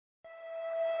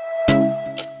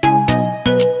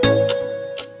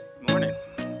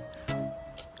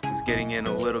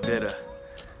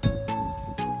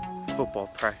football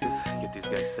practice. Get these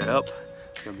guys set up.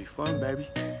 It's gonna be fun, baby.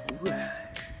 Alright.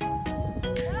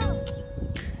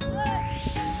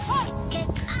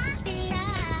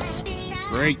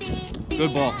 Great.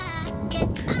 Good ball.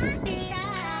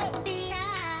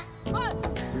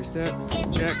 Three step.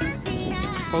 Check.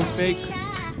 Post fake.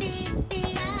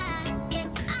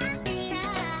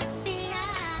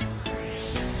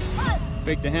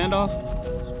 Fake the handoff.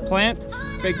 Plant.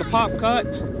 Fake the pop cut.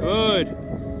 Good.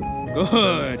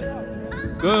 Good.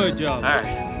 Good job.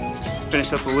 Alright. Just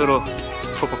finished up a little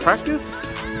football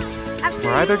practice.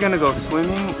 We're either gonna go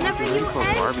swimming or ready for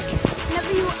a barbecue.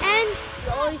 Whenever you end,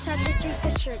 you always have to drink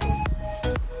the sugar.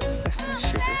 That's not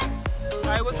sugar.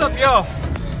 Alright, what's up, y'all?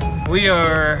 We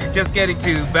are just getting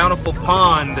to Bountiful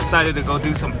Pond. Decided to go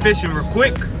do some fishing real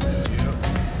quick.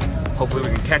 Hopefully we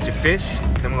can catch a fish.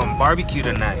 Then we're gonna barbecue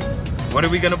tonight. What are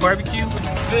we gonna barbecue?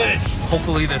 Fish.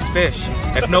 Hopefully there's fish.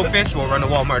 If no fish, we'll run to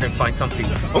Walmart and find something.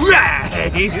 Alright!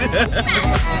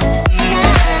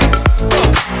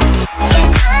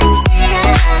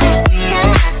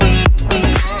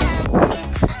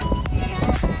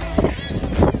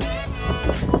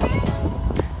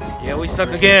 Yeah, we suck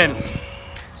again.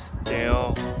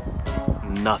 Still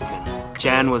nothing.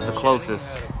 Jan was the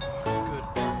closest.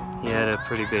 He had a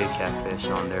pretty big catfish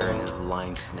on there and his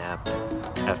line snapped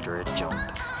after it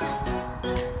jumped.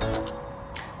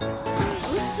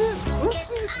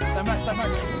 Stand back, stand back.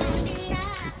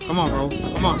 Come on, bro.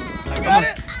 Come on. I got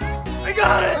it. I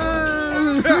got it.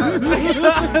 I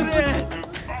got it.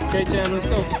 Okay, Jan, let's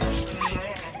go.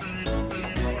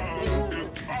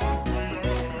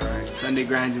 Alright, Sunday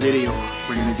Grinds video.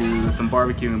 We're gonna do some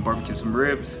barbecue and barbecue some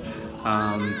ribs,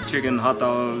 chicken, hot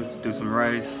dogs, do some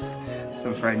rice,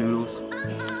 some fried noodles.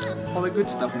 All the good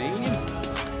stuff, man.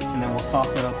 And then we'll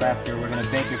sauce it up after. We're gonna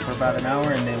bake it for about an hour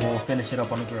and then we'll finish it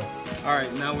up on the grill.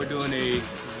 Alright, now we're doing a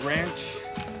ranch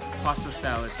pasta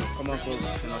salad. So come on,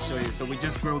 folks, and I'll show you. So we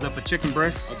just grilled up a chicken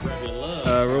breast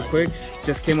real quick.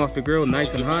 Just came off the grill,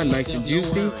 nice and hot, nice and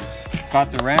juicy.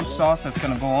 Got the ranch sauce that's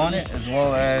gonna go on it, as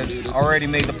well as already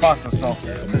made the pasta. So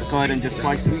let's go ahead and just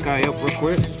slice this guy up real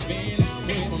quick.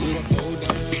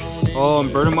 Oh, I'm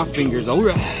burning my fingers.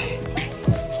 Alright.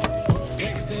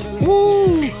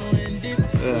 Woo!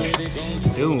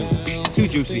 Dude, too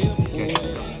juicy. Okay.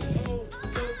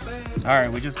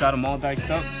 Alright, we just got them all diced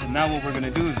up. So now what we're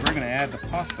gonna do is we're gonna add the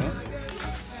pasta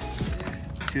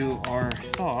to our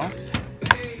sauce.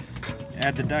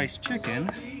 Add the diced chicken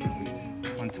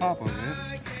on top of it.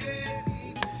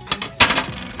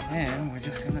 And we're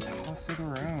just gonna toss it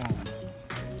around.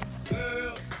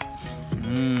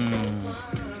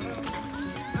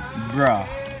 Bruh.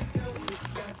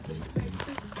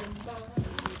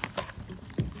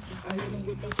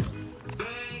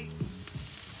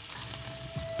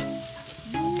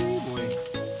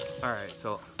 Alright,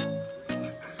 so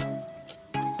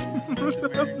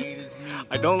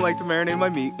I don't like to marinate my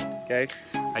meat, okay?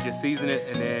 I just season it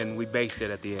and then we baste it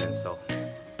at the end, so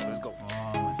let's go.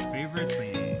 Oh, my favorite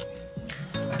thing.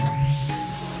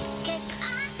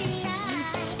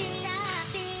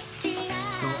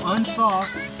 So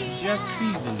unsauced, just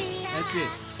seasoned. That's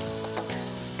it.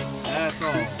 That's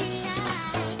all.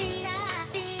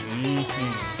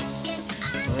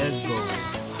 Let's go.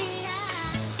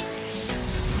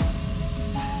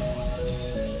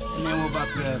 And then we're about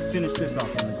to finish this off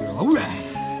on the grill. Alright!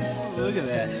 Look at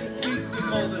that.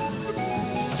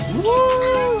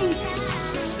 Woo!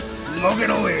 Smoke it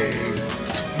away!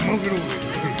 Smoke it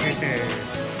away!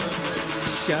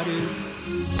 Shotty,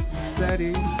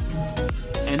 Sadie,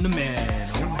 and the man.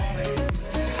 Alright.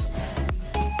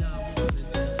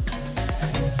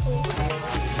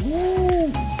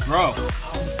 Woo! Bro!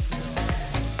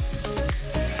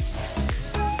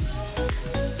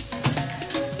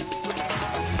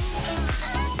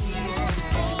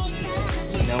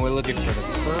 Now we're looking for the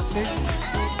perfect.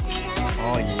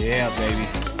 Oh yeah, baby.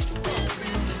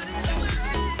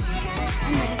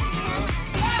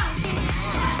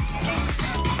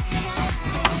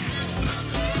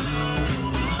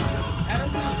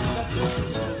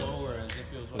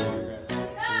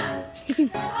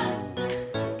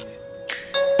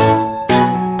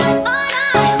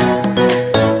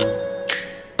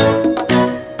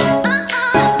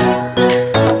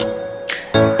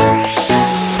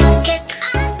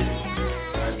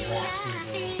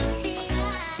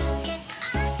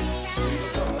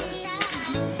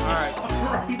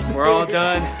 We're all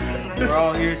done. We're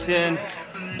all here, Sin.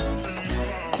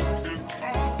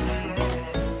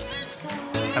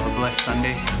 Have a blessed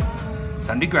Sunday.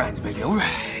 Sunday Grinds, baby. All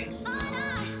right.